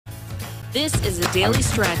This is a daily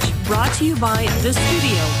stretch brought to you by the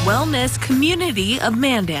Studio Wellness Community of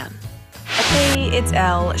Mandan. Hey, it's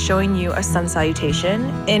Elle showing you a sun salutation.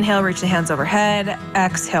 Inhale, reach the hands overhead.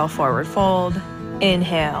 Exhale, forward fold.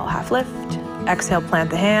 Inhale, half lift. Exhale,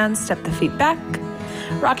 plant the hands, step the feet back.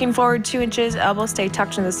 Rocking forward 2 inches, elbows stay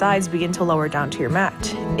tucked to the sides, begin to lower down to your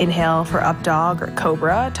mat. Inhale for up dog or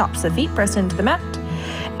cobra, tops the feet, press into the mat.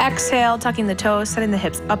 Exhale, tucking the toes, setting the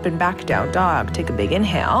hips up and back, down dog. Take a big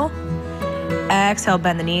inhale. Exhale,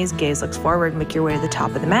 bend the knees, gaze looks forward, make your way to the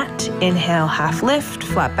top of the mat. Inhale, half lift,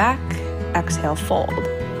 flat back. Exhale, fold.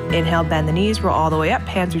 Inhale, bend the knees, roll all the way up,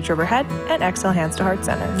 hands reach overhead, and exhale, hands to heart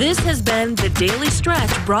center. This has been the Daily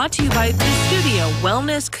Stretch brought to you by the Studio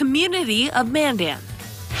Wellness Community of Mandan.